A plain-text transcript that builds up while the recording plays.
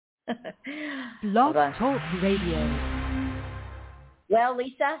Blog Talk Radio. Well,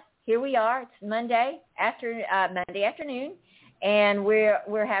 Lisa, here we are. It's Monday afternoon, and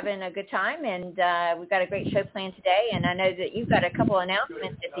we're having a good time, and we've got a great show planned today. And I know that you've got a couple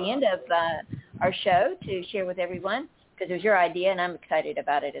announcements at the end of our show to share with everyone because it was your idea, and I'm excited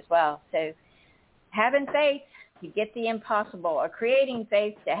about it as well. So, having faith to get the impossible, or creating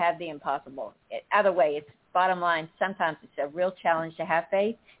faith to have the impossible. Either way, it's bottom line. Sometimes it's a real challenge to have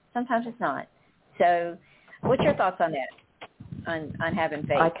faith. Sometimes it's not. So, what's your thoughts on that? On having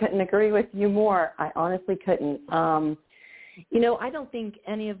faith. I couldn't agree with you more. I honestly couldn't. I don't think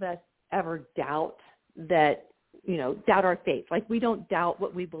any of us ever doubt our faith. Like, we don't doubt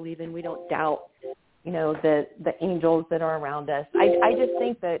what we believe in. We don't doubt, the angels that are around us. I just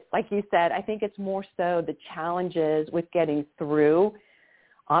think that, like you said, I think it's more so the challenges with getting through,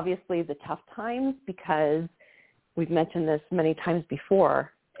 obviously, the tough times, because we've mentioned this many times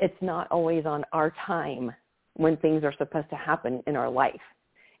before. It's not always on our time when things are supposed to happen in our life.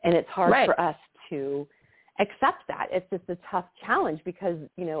 And it's hard for us to accept that. It's just a tough challenge because,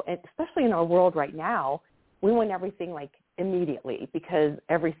 especially in our world right now, we want everything like immediately because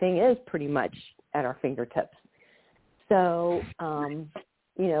everything is pretty much at our fingertips. So,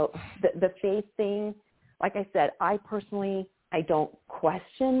 the faith thing, like I said, I don't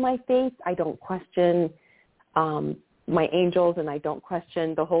question my faith. I don't question my angels, and I don't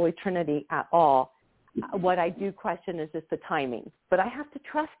question the Holy Trinity at all. What I do question is just the timing. But I have to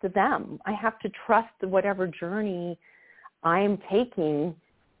trust them. I have to trust whatever journey I'm taking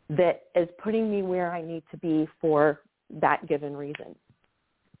that is putting me where I need to be for that given reason.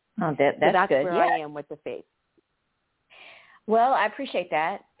 Oh, that's good. Where I am with the faith. Well, I appreciate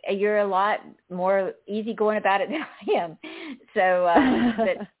that. You're a lot more easygoing about it than I am. So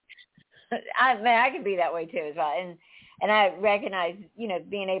I can be that way too as well. And I recognize,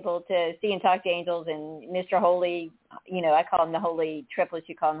 being able to see and talk to angels and Mr. Holy, I call them the Holy Triplets,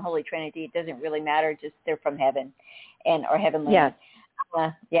 you call them Holy Trinity. It doesn't really matter, just they're from heaven or heavenly. Yes.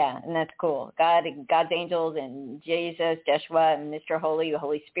 And that's cool. God's angels and Jesus, Joshua, and Mr. Holy, the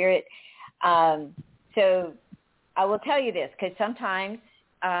Holy Spirit. So I will tell you this, because sometimes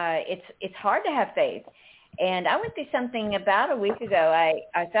it's hard to have faith. And I went through something about a week ago.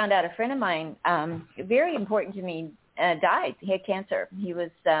 I found out a friend of mine, very important to me, died. He had cancer. He was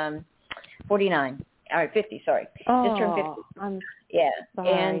 50, sorry. Oh, just turned 50. I'm sorry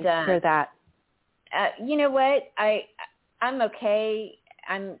and for that. You know what? I'm okay.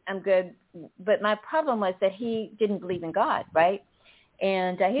 I'm good. But my problem was that he didn't believe in God, right?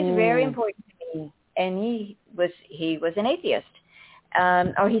 And he's very important to me. And he was an atheist.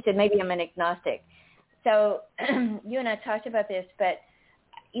 Or he said, maybe I'm an agnostic. So you and I talked about this, but,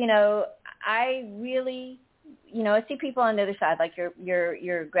 I really, I see people on the other side, like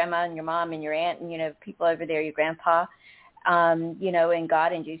your grandma and your mom and your aunt and, people over there, your grandpa, and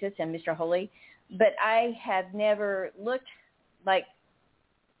God and Jesus and Mr. Holy. But I have never looked like,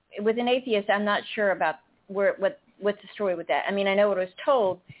 with an atheist, I'm not sure about what's the story with that. I mean, I know what I was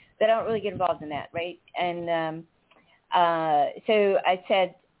told, but I don't really get involved in that, right? And so I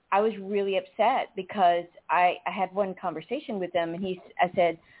said, I was really upset because I had one conversation with him, and I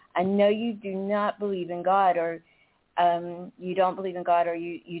said, I know you do not believe in God, or you don't believe in God, or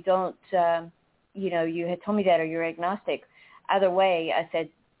you don't, you had told me that, or you're agnostic. Either way, I said,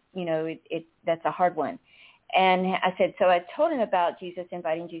 that's a hard one. And I said, so I told him about Jesus,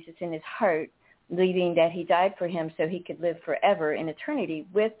 inviting Jesus in his heart, believing that he died for him so he could live forever in eternity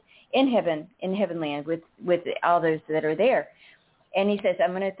in heaven, in heavenland, with all those that are there. And he says,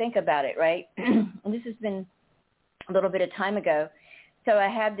 I'm going to think about it, right? And this has been a little bit of time ago. So I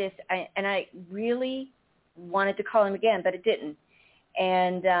had this, and I really wanted to call him again, but it didn't.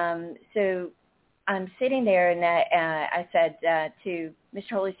 And so I'm sitting there, and I said to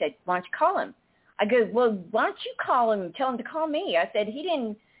Mr. Holy, said, why don't you call him? I go, well, why don't you call him and tell him to call me? I said, he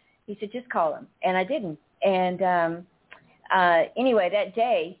didn't. He said, just call him. And I didn't. And anyway, that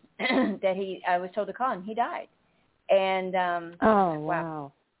day that I was told to call him, he died. And oh,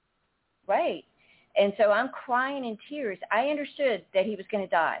 wow. Right. And so I'm crying in tears. I understood that he was going to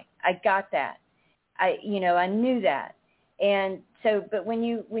die. I got that. I knew that. And so, but when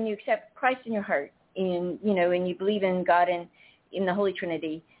you accept Christ in your heart, and you believe in God and in the Holy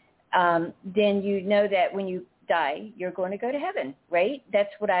Trinity, then you know that when you die, you're going to go to heaven, right? That's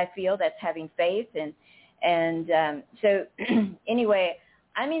what I feel. That's having faith. And so anyway,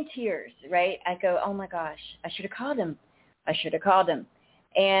 I'm in tears, right? I go, oh my gosh, I should have called him.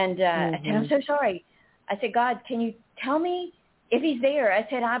 And I said, I'm so sorry. I said, God, can you tell me if he's there? I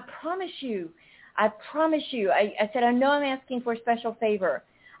said, I promise you. I said, I know I'm asking for a special favor.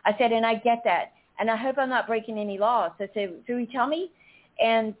 I said, and I get that. And I hope I'm not breaking any laws. So I said, so you tell me?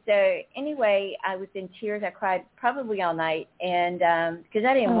 And so anyway, I was in tears. I cried probably all night. And because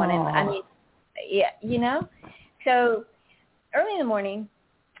I didn't want him. I mean, yeah, So early in the morning,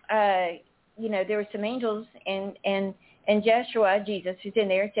 there were some angels and Joshua, Jesus, who's in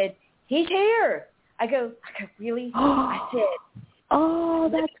there, said, he's here. I go, really? I said, oh,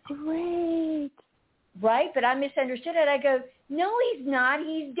 that's great. Right? But I misunderstood it. I go, no, he's not.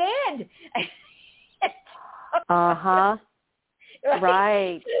 He's dead. Uh-huh.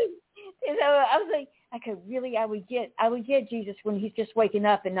 Right. And so I was like, really, I would get Jesus when he's just waking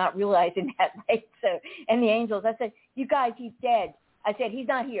up and not realizing that, right? So, and the angels, I said, you guys, he's dead. I said, he's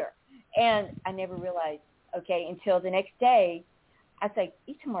not here. And I never realized, until the next day, I was like,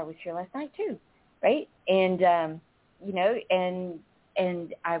 Itamar was here last night too, right? And,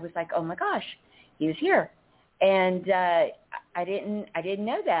 and I was like, oh my gosh, he was here. And I didn't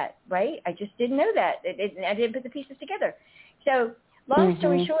know that, right? I just didn't know that. I didn't put the pieces together. So long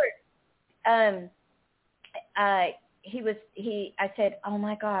story short, I said, oh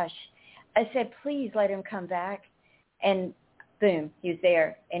my gosh. I said, please let him come back. And boom, he was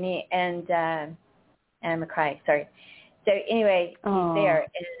there. And I'm going to cry, sorry. So anyway, he's there.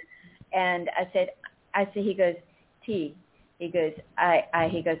 And I said, he goes, T, he goes, I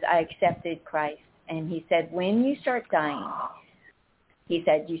accepted Christ. And he said, when you start dying, he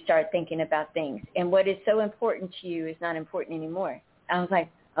said, you start thinking about things. And what is so important to you is not important anymore. I was like,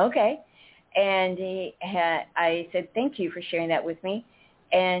 okay. And I said, thank you for sharing that with me.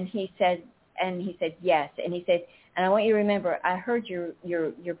 And he said, yes. And he said, and I want you to remember, I heard your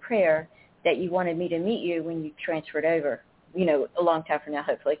prayer that you wanted me to meet you when you transferred over, a long time from now,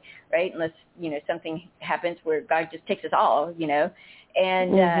 hopefully, right? Unless, something happens where God just takes us all,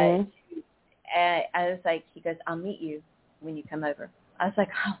 And I was like, he goes, I'll meet you when you come over. I was like,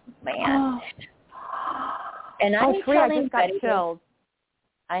 oh, man. And I didn't tell anybody.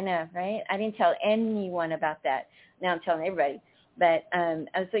 I know, right? I didn't tell anyone about that. Now I'm telling everybody. But I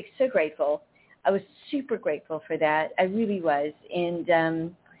was like so grateful. I was super grateful for that. I really was. And,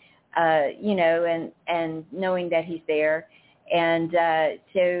 and knowing that he's there. And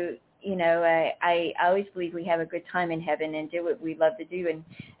so, I always believe we have a good time in heaven and do what we love to do. And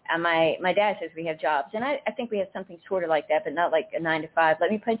my dad says we have jobs. And I think we have something sort of like that, but not like a 9 to 5.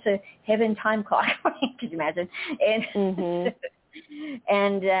 Let me punch a heaven time clock. Could you imagine?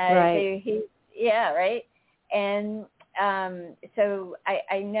 And right. So right. And so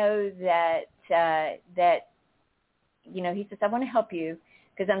I know that he says, I want to help you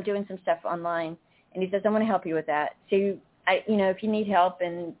because I'm doing some stuff online. And he says, I want to help you with that. So, if you need help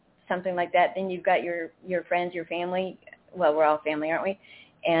and something like that, then you've got your friends, your family. Well, we're all family, aren't we?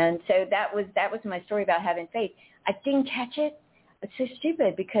 And so that was my story about having faith. I didn't catch it. It's so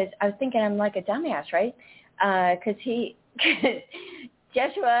stupid because I was thinking I'm like a dumbass, right? Because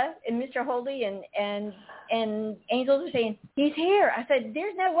Joshua and Mr. Holy and angels are saying, he's here. I said,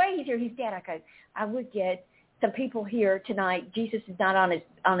 there's no way he's here. He's dead. I would get some people here tonight. Jesus is not on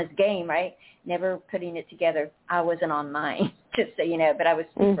his game, right? Never putting it together. I wasn't on mine, just so you know, but I was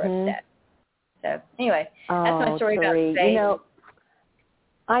super upset. So anyway, that's my story about faith.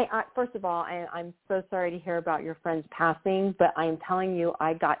 I first of all, I'm so sorry to hear about your friend's passing, but I'm telling you,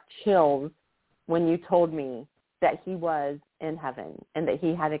 I got chills when you told me that he was in heaven and that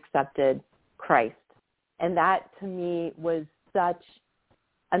he had accepted Christ. And that to me was such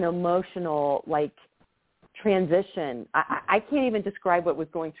an emotional, transition. I can't even describe what was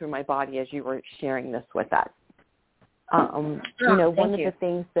going through my body as you were sharing this with us. One of the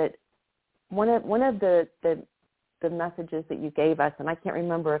things that, one of the messages that you gave us, and I can't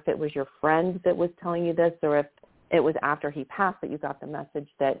remember if it was your friend that was telling you this or if it was after he passed that you got the message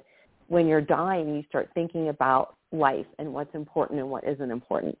that when you're dying, you start thinking about life and what's important and what isn't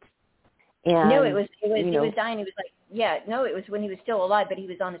important. And no, it was he was dying. He was like, it was when he was still alive, but he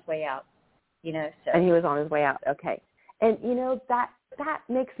was on his way out, So. And he was on his way out. Okay. And, that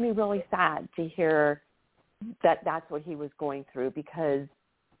makes me really sad to hear that that's what he was going through, because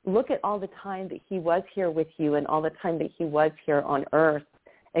look at all the time that he was here with you and all the time that he was here on earth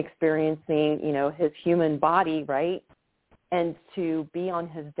experiencing, his human body, right? And to be on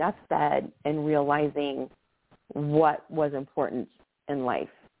his deathbed and realizing what was important in life,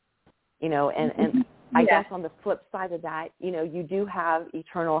 and I guess on the flip side of that, you do have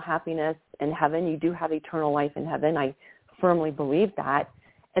eternal happiness in heaven. You do have eternal life in heaven. I firmly believe that.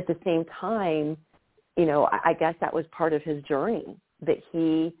 At the same time, I guess that was part of his journey, that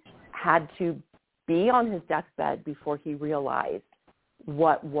he had to be on his deathbed before he realized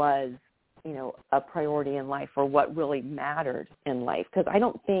what was a priority in life or what really mattered in life. Because I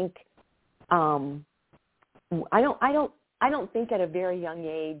don't think, I don't think at a very young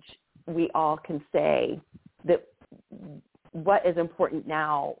age we all can say that what is important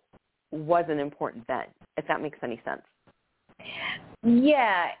now wasn't important then, if that makes any sense.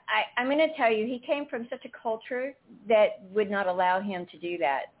 Yeah, I'm going to tell you, he came from such a culture that would not allow him to do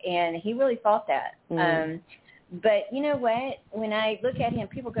that, and he really fought that. But you know what? When I look at him,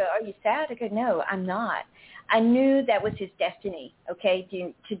 people go, "Are you sad?" I go, "No, I'm not." I knew that was his destiny, okay,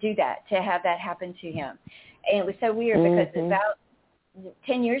 to do that, to have that happen to him. And it was so weird because about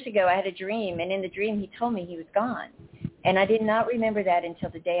 10 years ago, I had a dream, and in the dream, he told me he was gone. And I did not remember that until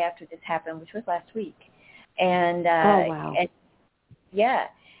the day after this happened, which was last week. And, oh, wow. And, yeah.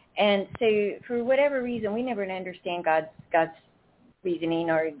 And so for whatever reason, we never understand God's reasoning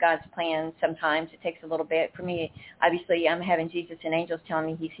or God's plan. Sometimes it takes a little bit. For me, obviously, I'm having Jesus and angels telling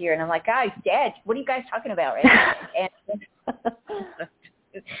me he's here. And I'm like, "Guys, Dad, what are you guys talking about?" Right? And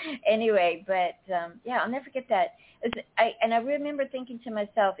anyway, but, I'll never forget that. I remember thinking to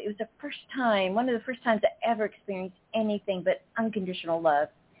myself, it was one of the first times I ever experienced anything but unconditional love.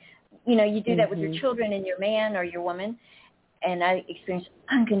 You do that with your children and your man or your woman. And I experienced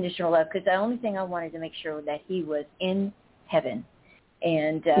unconditional love because the only thing I wanted to make sure was that he was in heaven.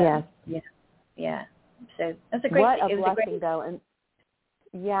 And, yeah. So that's a great thing. What a blessing, though. And,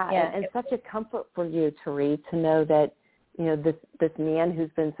 and such a comfort for you, Therese, to know that, this man who's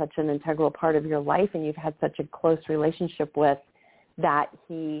been such an integral part of your life and you've had such a close relationship with, that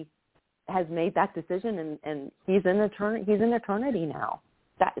he has made that decision and he's in eternity now.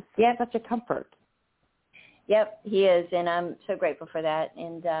 That's such a comfort. Yep, he is, and I'm so grateful for that.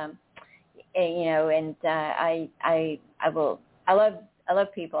 And I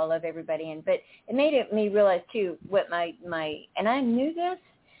love people, I love everybody, but it made me realize too what my and I knew this,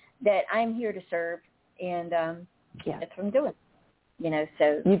 that I'm here to serve, and that's what I'm doing.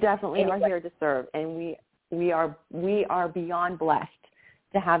 So you definitely are here to serve, and we are beyond blessed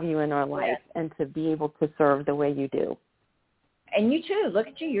to have you in our life and to be able to serve the way you do. And you too. Look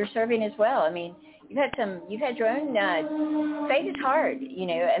at you. You're serving as well. I mean, you've had your own, faith is hard,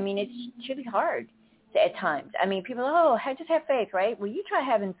 I mean, it should be hard at times. I mean, people, I just have faith, right? Well, you try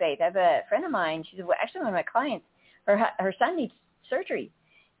having faith. I have a friend of mine. She's actually one of my clients. Her son needs surgery,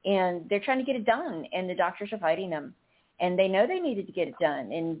 and they're trying to get it done, and the doctors are fighting them. And they know they needed to get it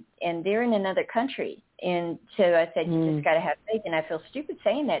done, and they're in another country. And so I said, you just got to have faith. And I feel stupid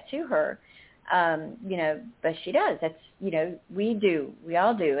saying that to her, but she does. That's, we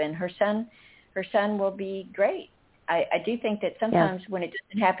all do. And her son will be great. I do think that sometimes when it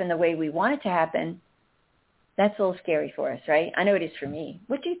doesn't happen the way we want it to happen, that's a little scary for us, right? I know it is for me.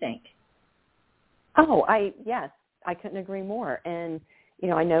 What do you think? Oh, I couldn't agree more. And,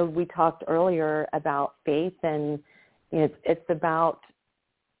 I know we talked earlier about faith, and it's about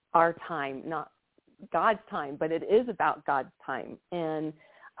our time, not God's time, but it is about God's time. And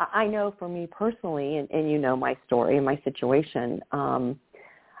I know for me personally, and my story and my situation,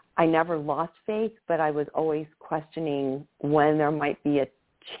 I never lost faith, but I was always questioning when there might be a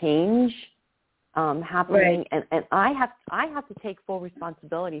change happening. Right. And I have to take full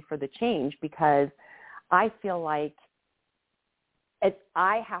responsibility for the change, because I feel like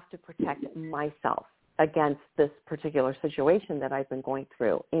I have to protect myself against this particular situation that I've been going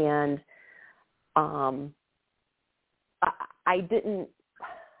through. And I didn't,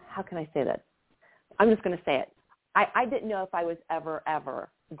 how can I say that? I'm just going to say it. I didn't know if I was ever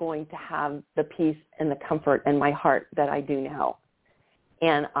going to have the peace and the comfort in my heart that I do now.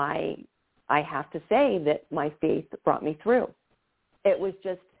 And I have to say that my faith brought me through. It was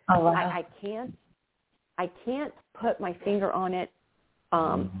just, I can't put my finger on it,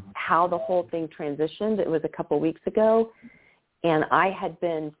 how the whole thing transitioned. It was a couple of weeks ago, and I had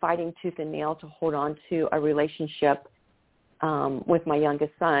been fighting tooth and nail to hold on to a relationship with my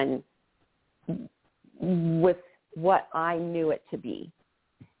youngest son with what I knew it to be.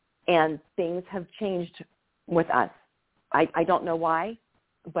 And things have changed with us. I don't know why,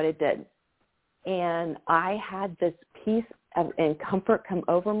 but it did. And I had this peace and comfort come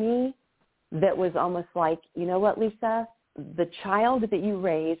over me that was almost like, you know what, Lisa? The child that you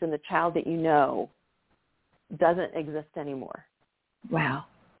raise and the child that you know doesn't exist anymore. Wow.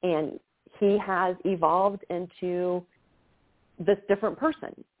 And he has evolved into this different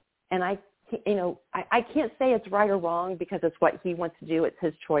person. And I can't say it's right or wrong, because it's what he wants to do. It's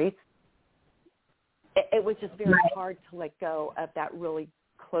his choice. It was just very hard to let go of that really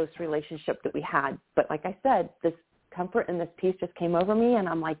close relationship that we had. But like I said, this comfort and this peace just came over me, and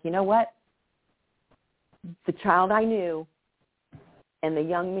I'm like, you know what? The child I knew and the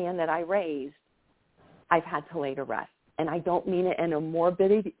young man that I raised, I've had to lay to rest. And I don't mean it in a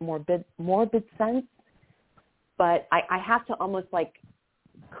morbid sense, but I have to almost like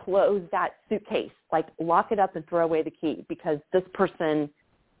close that suitcase, like lock it up and throw away the key, because this person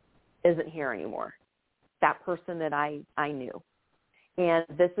isn't here anymore. That person that I knew. And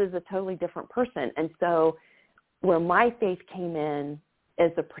this is a totally different person. And so where my faith came in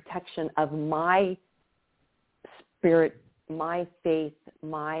is the protection of my spirit, my faith,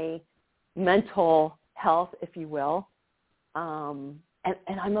 my mental health, if you will. And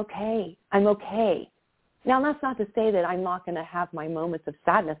I'm okay. I'm okay. Now, that's not to say that I'm not going to have my moments of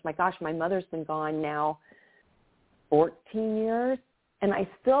sadness. My gosh, my mother's been gone now 14 years, and I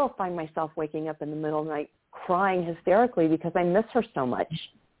still find myself waking up in the middle of the night crying hysterically because I miss her so much.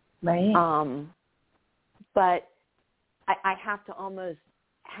 Right. But I have to almost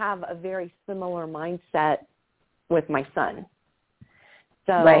have a very similar mindset with my son.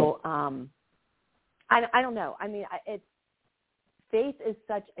 So right. I don't know. I mean, faith is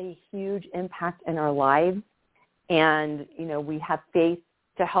such a huge impact in our lives, and, you know, we have faith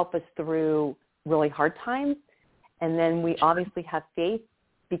to help us through really hard times, and then we obviously have faith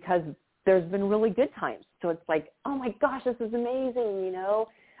because there's been really good times. So it's like, oh my gosh, this is amazing, you know.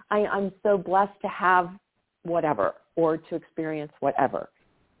 I'm so blessed to have whatever, or to experience whatever.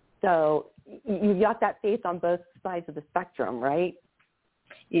 So you've got that faith on both sides of the spectrum, right?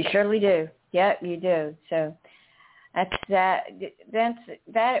 You surely do. Yep, you do. So that's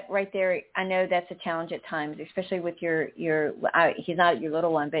that right there. I know that's a challenge at times, especially with he's not your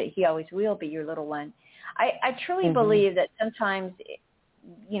little one, but he always will be your little one. I truly Mm-hmm. believe that sometimes,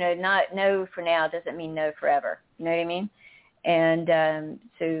 you know, not no for now doesn't mean no forever. You know what I mean? And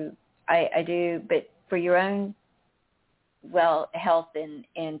so I do, but for your own health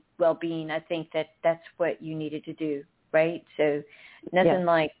and well-being, I think that's what you needed to do, right? So nothing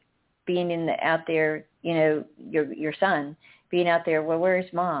like being out there, you know, your son being out there. Well,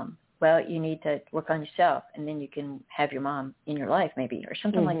 where's mom? Well, you need to work on yourself, and then you can have your mom in your life, maybe, or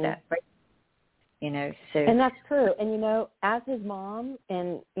something like that, right? You know, so. And that's true. And, you know, as his mom,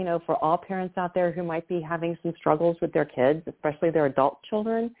 and, you know, for all parents out there who might be having some struggles with their kids, especially their adult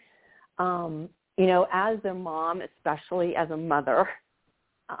children, you know, as their mom, especially as a mother,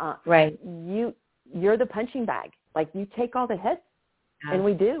 right, you're the punching bag. Like, you take all the hits, and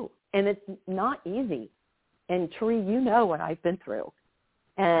we do. And it's not easy. And Terry, you know what I've been through.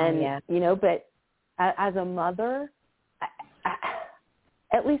 And, you know, but as a mother,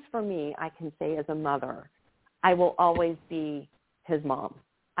 at least for me, I can say as a mother, I will always be his mom.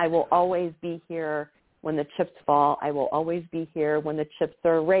 I will always be here when the chips fall. I will always be here when the chips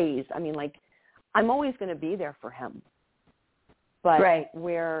are raised. I mean, like, I'm always going to be there for him. But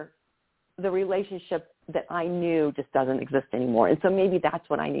where the relationship that I knew just doesn't exist anymore. And so maybe that's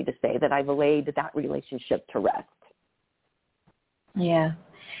what I need to say, that I've laid that relationship to rest. Yeah.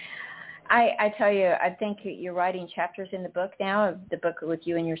 I tell you, I think you're writing chapters in the book now, the book with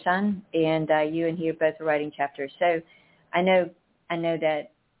you and your son, and you and he are both writing chapters. So I know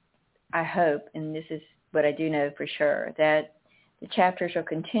that, I hope, and this is what I do know for sure, that the chapters will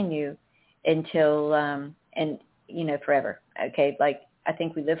continue until, and, you know, forever. Okay. Like, I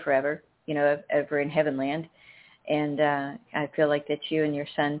think we live forever, you know, over in heaven land. And I feel like that you and your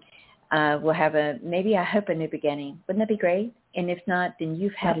son will have I hope, a new beginning. Wouldn't that be great? And if not, then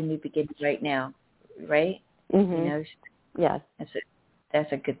you've had a new beginning right now, right? Mm-hmm. You know, yes,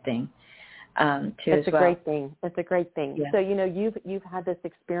 that's a good thing. Too, it's as a great thing. It's a great thing. Yeah. So, you know, you've had this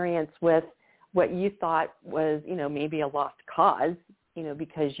experience with what you thought was, you know, maybe a lost cause, you know,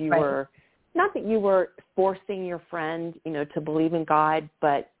 because you were, not that you were forcing your friend, you know, to believe in God,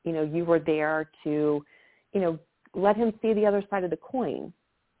 but, you know, you were there to, you know, let him see the other side of the coin,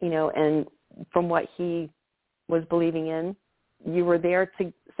 you know, and from what he was believing in, you were there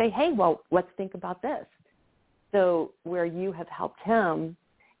to say, hey, well, let's think about this. So where you have helped him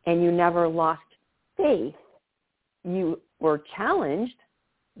and you never lost faith, you were challenged,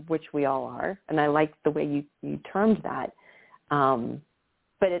 which we all are, and I like the way you termed that.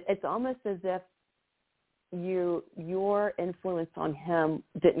 But it's almost as if your influence on him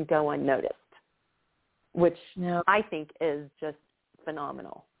didn't go unnoticed, which I think is just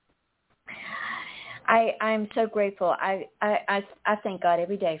phenomenal. I'm so grateful. I thank God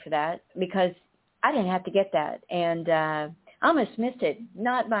every day for that, because I didn't have to get that. And I almost missed it,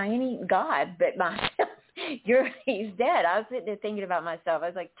 not by any God, but myself. He's dead. I was sitting there thinking about myself. I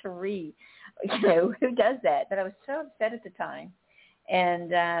was like, Teree, you know, who does that? But I was so upset at the time.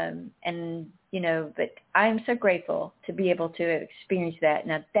 And you know, but I'm so grateful to be able to experience that.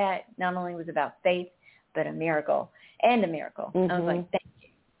 Now, that not only was about faith, but a miracle and a miracle. I was like,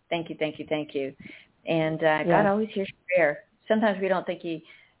 thank you. And God always hears prayer. Sometimes we don't think he,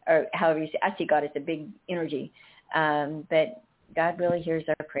 or however you say, I see God as a big energy. But God really hears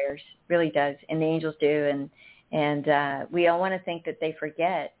our prayers, really does. And the angels do. And we all want to think that they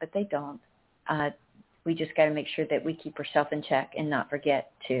forget, but they don't. We just got to make sure that we keep ourselves in check and not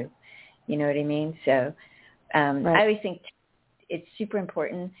forget to. You know what I mean? So I always think it's super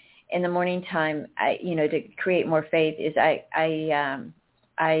important in the morning time, to create more faith is I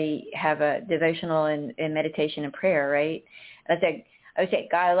have a devotional and meditation and prayer, right? I would say,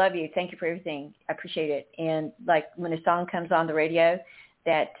 God, I love you. Thank you for everything. I appreciate it. And like when a song comes on the radio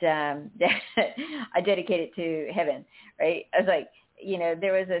that I dedicate it to heaven, right? I was like,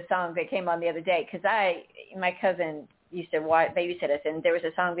 there was a song that came on the other day because my cousin used to babysit us, and there was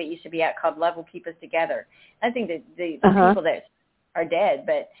a song that used to be out called Love Will Keep Us Together. I think that the people that are dead,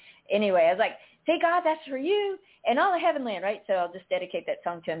 but anyway, I was like, say, God, that's for you and all the heaven land, right? So I'll just dedicate that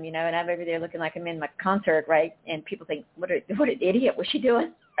song to him, and I'm over there looking like I'm in my concert, right? And people think, what an idiot, what's she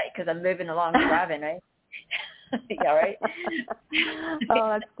doing? Right? Because I'm moving along and driving, right? Yeah, right?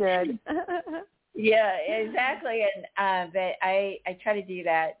 Oh, that's good. Yeah, exactly. And but I try to do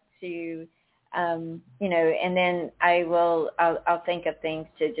that to, and then I'll think of things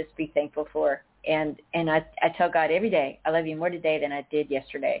to just be thankful for. And I tell God every day, I love you more today than I did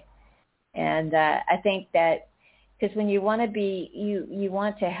yesterday. And I think that because when you want to be, you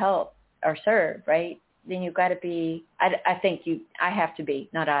want to help or serve, right? Then you've got to be, I have to be,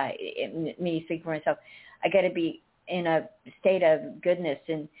 not me speaking for myself. I got to be in a state of goodness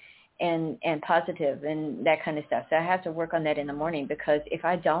and positive and that kind of stuff. So I have to work on that in the morning, because if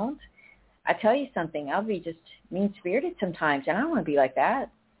I don't, I tell you something, I'll be just mean-spirited sometimes, and I don't want to be like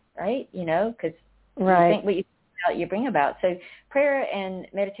that, right? Because you think what you bring about. So prayer and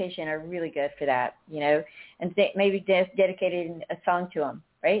meditation are really good for that, and maybe dedicating a song to them,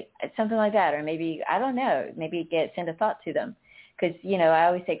 right? Something like that, or maybe, I don't know, maybe send a thought to them, because, I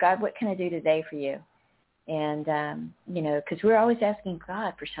always say, God, what can I do today for you? And, because we're always asking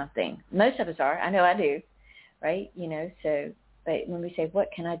God for something. Most of us are. I know I do, right? So, but when we say,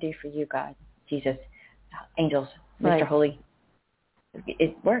 what can I do for you, God, Jesus, angels, Mr. Holy,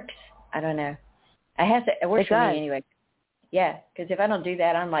 it works. I don't know. It works for me anyway. Yeah, because if I don't do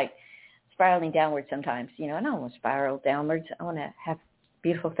that, I'm like spiraling downwards sometimes. I don't want to spiral downwards. I want to have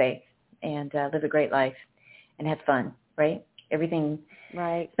beautiful faith and live a great life and have fun, right? Everything's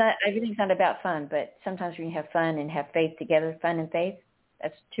not about fun, but sometimes when you have fun and have faith together, fun and faith,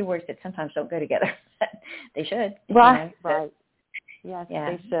 that's two words that sometimes don't go together. They should. Right. Yes,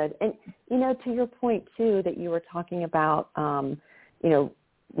 they should. And, to your point, too, that you were talking about,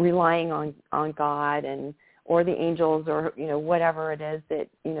 relying on God or the angels or, whatever it is that,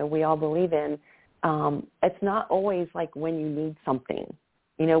 we all believe in, it's not always like when you need something.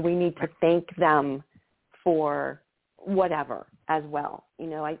 We need to thank them for whatever as well,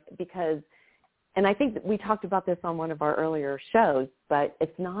 because I think that we talked about this on one of our earlier shows, but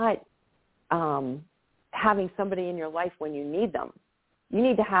it's not having somebody in your life when you need them. You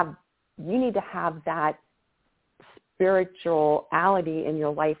need to have that spirituality in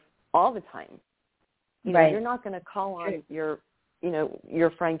your life all the time. You're not going to call on your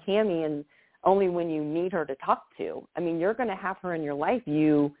friend Cammie and only when you need her to talk to. I mean, you're going to have her in your life.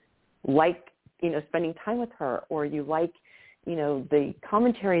 You like, spending time with her, or you like, the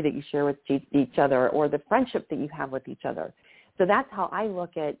commentary that you share with each other, or the friendship that you have with each other. So that's how I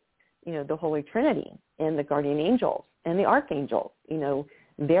look at, the Holy Trinity and the guardian angels and the archangels.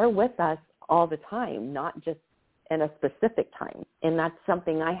 They're with us all the time, not just in a specific time. And that's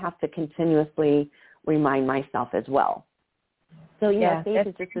something I have to continuously remind myself as well. So, faith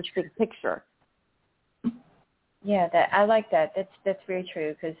is just this big picture. Yeah, I like that. That's very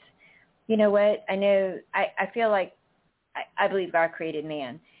true, because you know what? I feel like I believe God created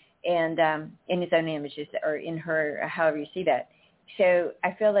man, and in his own images, or in her, however you see that. So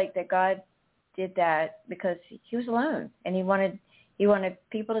I feel like that God did that because he was alone, and he wanted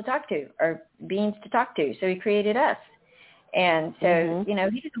people to talk to, or beings to talk to. So he created us. And so, he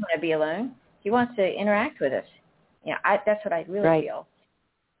doesn't want to be alone. He wants to interact with us. That's what I really feel.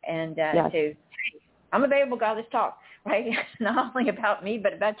 And so, hey, I'm available, God, let's talk, right? It's not only about me,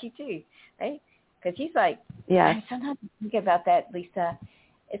 but about you too, right? Because he's like, sometimes I think about that, Lisa.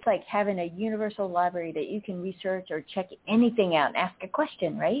 It's like having a universal library that you can research or check anything out and ask a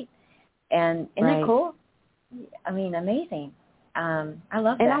question, right? And isn't that cool? I mean, amazing. I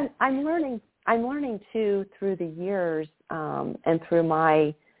love that. And I'm learning too, through the years, and through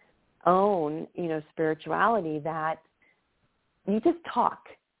my own, spirituality, that you just talk.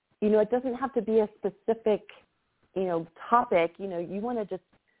 it doesn't have to be a specific, topic. You want to just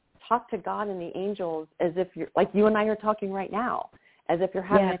talk to God and the angels as if you're, like you and I are talking right now, as if you're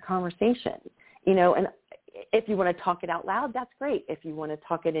having a conversation, and if you want to talk it out loud, that's great. If you want to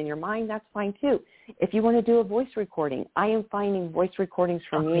talk it in your mind, that's fine too. If you want to do a voice recording, I am finding voice recordings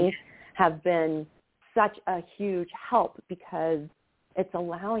for me have been such a huge help because it's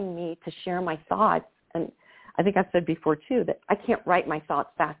allowing me to share my thoughts. And I think I've said before too that I can't write my thoughts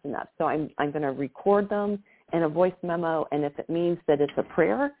fast enough. So I'm going to record them in a voice memo. And if it means that it's a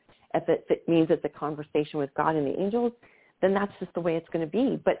prayer, if it means it's a conversation with God and the angels, then that's just the way it's going to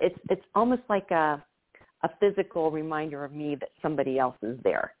be. But it's almost like a physical reminder of me that somebody else is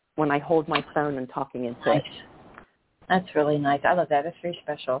there when I hold my phone and talking into it. That's really nice. I love that. That's very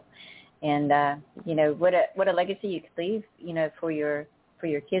special. And what a legacy you could leave, for your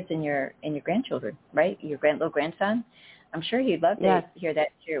kids and your grandchildren, right? Your little grandson. I'm sure he'd love to hear that,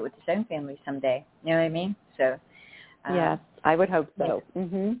 share it with his own family someday. You know what I mean? So yes, I would hope so.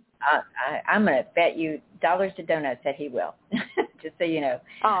 Mm-hmm. I'm going to bet you dollars to donuts that he will, just so you know.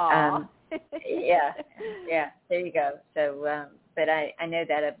 Aww. Yeah, there you go. So, but I know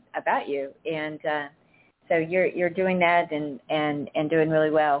that about you, and so you're doing that and doing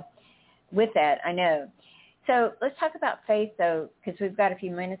really well with that. I know. So let's talk about faith, though, because we've got a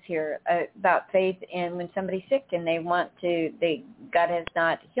few minutes here about faith. And when somebody's sick and God has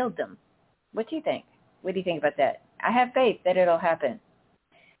not healed them, what do you think? What do you think about that? I have faith that it'll happen,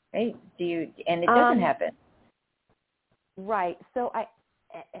 right? And it doesn't happen, right? So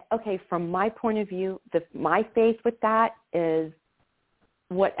from my point of view, my faith with that is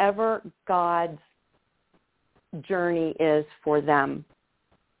whatever God's journey is for them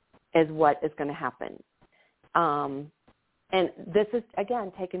is what is going to happen. And this is,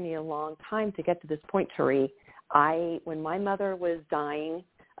 again, taken me a long time to get to this point, Tari. When my mother was dying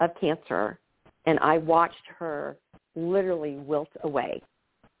of cancer and I watched her literally wilt away,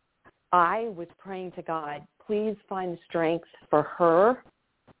 I was praying to God, please find strength for her.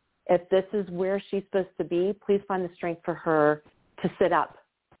 If this is where she's supposed to be, please find the strength for her to sit up.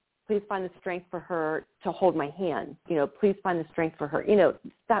 Please find the strength for her to hold my hand. Please find the strength for her,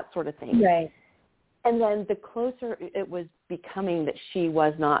 that sort of thing. Right. And then the closer it was becoming that she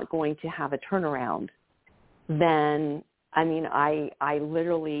was not going to have a turnaround, then, I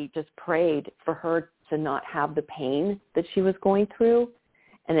literally just prayed for her to not have the pain that she was going through.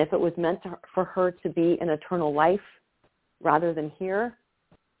 And if it was meant for her to be in eternal life rather than here,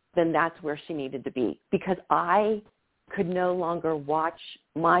 then that's where she needed to be. Because I could no longer watch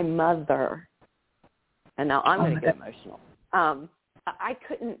my mother, and now I'm going to get emotional. I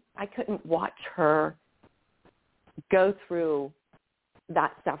couldn't watch her go through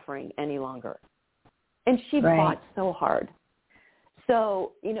that suffering any longer. And she fought so hard.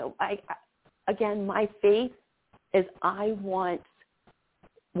 So, my faith is I want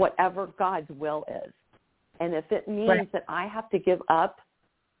whatever God's will is. And if it means that I have to give up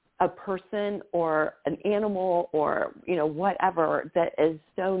a person or an animal or, whatever that is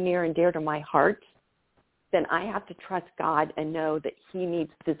so near and dear to my heart, then I have to trust God and know that he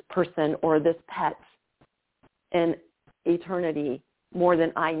needs this person or this pet in eternity more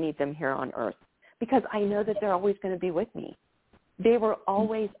than I need them here on earth, because I know that they're always going to be with me. They were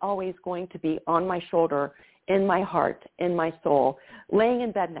always going to be on my shoulder, in my heart, in my soul, laying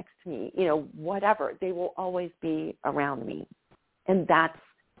in bed next to me, whatever. They will always be around me. And that's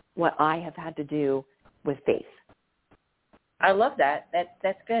what I have had to do with faith. I love that.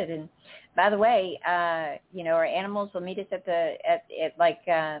 That's good. And by the way, our animals will meet us at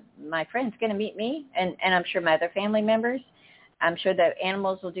my friend's going to meet me, and I'm sure my other family members. I'm sure the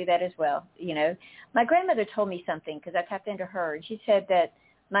animals will do that as well. My grandmother told me something because I tapped into her, and she said that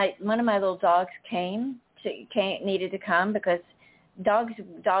one of my little dogs needed to come because dogs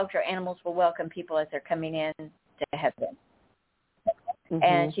or animals will welcome people as they're coming in to heaven. Mm-hmm.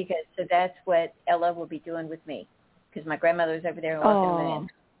 And she goes, so that's what Ella will be doing with me, because my grandmother was over there and welcoming them in.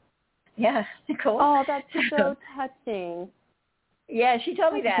 Yeah, cool. Oh, that's so touching. Yeah, she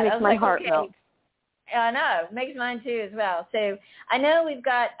told me that. Makes I was my like, heart okay. melt. I know. It makes mine too as well. So I know we've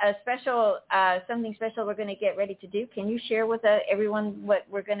got a special, something special we're going to get ready to do. Can you share with everyone what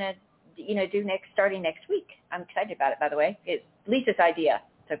we're going to, do starting next week? I'm excited about it, by the way. It's Lisa's idea.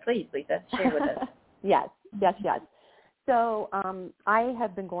 So please, Lisa, share with us. Yes. So I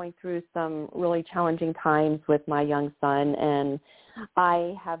have been going through some really challenging times with my young son, and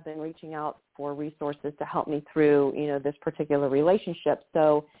I have been reaching out for resources to help me through, this particular relationship.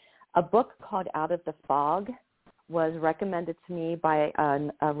 So a book called Out of the Fog was recommended to me by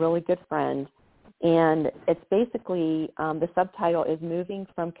a really good friend, And it's basically, the subtitle is Moving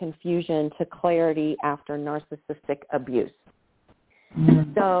from Confusion to Clarity After Narcissistic Abuse.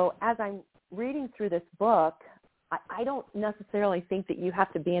 Mm-hmm. So as I'm reading through this book, I don't necessarily think that you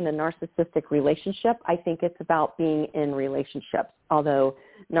have to be in a narcissistic relationship. I think it's about being in relationships, although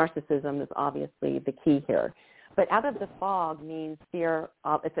narcissism is obviously the key here. But out of the fog means fear.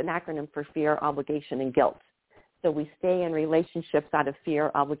 It's an acronym for fear, obligation, and guilt. So we stay in relationships out of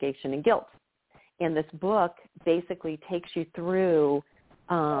fear, obligation, and guilt. And this book basically takes you through,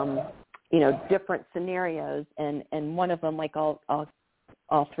 different scenarios. And one of them, like I'll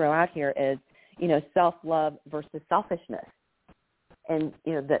throw out here, is self-love versus selfishness. And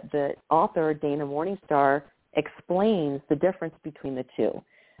the author Dana Morningstar explains the difference between the two.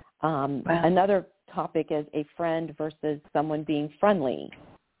 Wow. Another topic is a friend versus someone being friendly,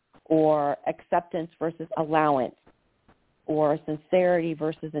 or acceptance versus allowance, or sincerity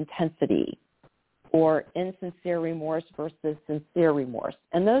versus intensity, or insincere remorse versus sincere remorse.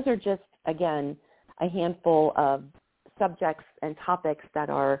 And those are just, again, a handful of subjects and topics that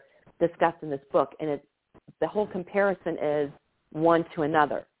are discussed in this book. And the whole comparison is one to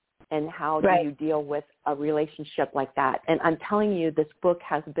another. And how do you deal with a relationship like that? And I'm telling you, this book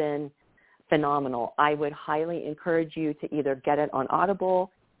has been phenomenal. I would highly encourage you to either get it on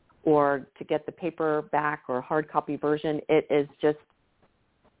Audible or to get the paperback or hard copy version. It is just,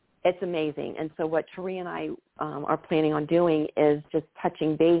 it's amazing. And so what Therese and I are planning on doing is just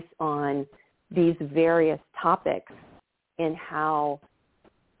touching base on these various topics and how,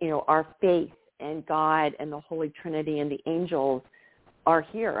 our faith and God and the Holy Trinity and the angels are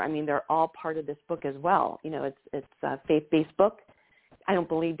here. I mean, they're all part of this book as well. It's a faith-based book. I don't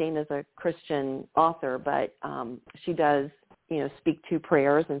believe Dana's a Christian author, but she does, speak to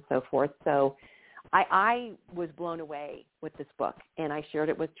prayers and so forth. So I was blown away with this book, and I shared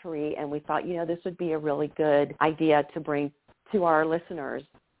it with Therese, and we thought, this would be a really good idea to bring to our listeners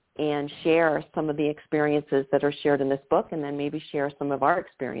and share some of the experiences that are shared in this book, and then maybe share some of our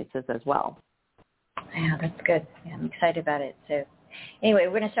experiences as well. Yeah, that's good. Yeah, I'm excited about it. So anyway,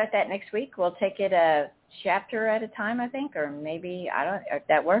 we're going to start that next week. We'll take it a chapter at a time, I think, or maybe, I don't know if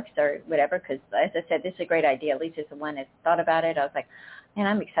that works or whatever, because as I said, this is a great idea. Lisa's the one that thought about it. I was like, man,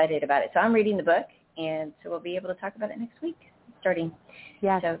 I'm excited about it. So I'm reading the book, and so we'll be able to talk about it next week starting.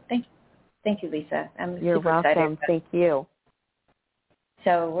 Yes. So thank you, Lisa. You're super welcome. Excited. Thank you.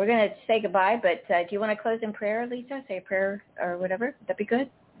 So we're going to say goodbye, but do you want to close in prayer, Lisa? Say a prayer or whatever? That'd be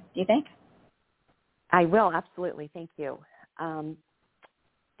good. Do you think? I will, absolutely. Thank you.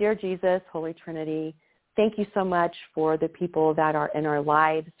 Dear Jesus, Holy Trinity, thank you so much for the people that are in our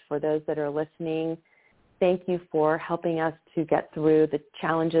lives, for those that are listening. Thank you for helping us to get through the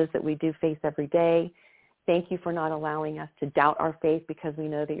challenges that we do face every day. Thank you for not allowing us to doubt our faith, because we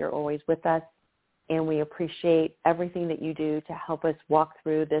know that you're always with us. And we appreciate everything that you do to help us walk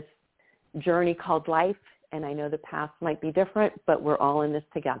through this journey called life. And I know the paths might be different, but we're all in this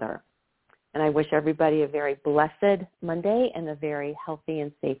together. And I wish everybody a very blessed Monday and a very healthy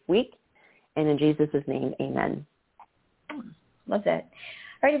and safe week. And in Jesus' name, amen. Love that.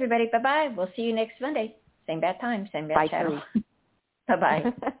 All right, everybody. Bye-bye. We'll see you next Monday. Same bad time, same bad channel.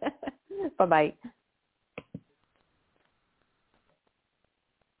 Bye-bye. Bye-bye.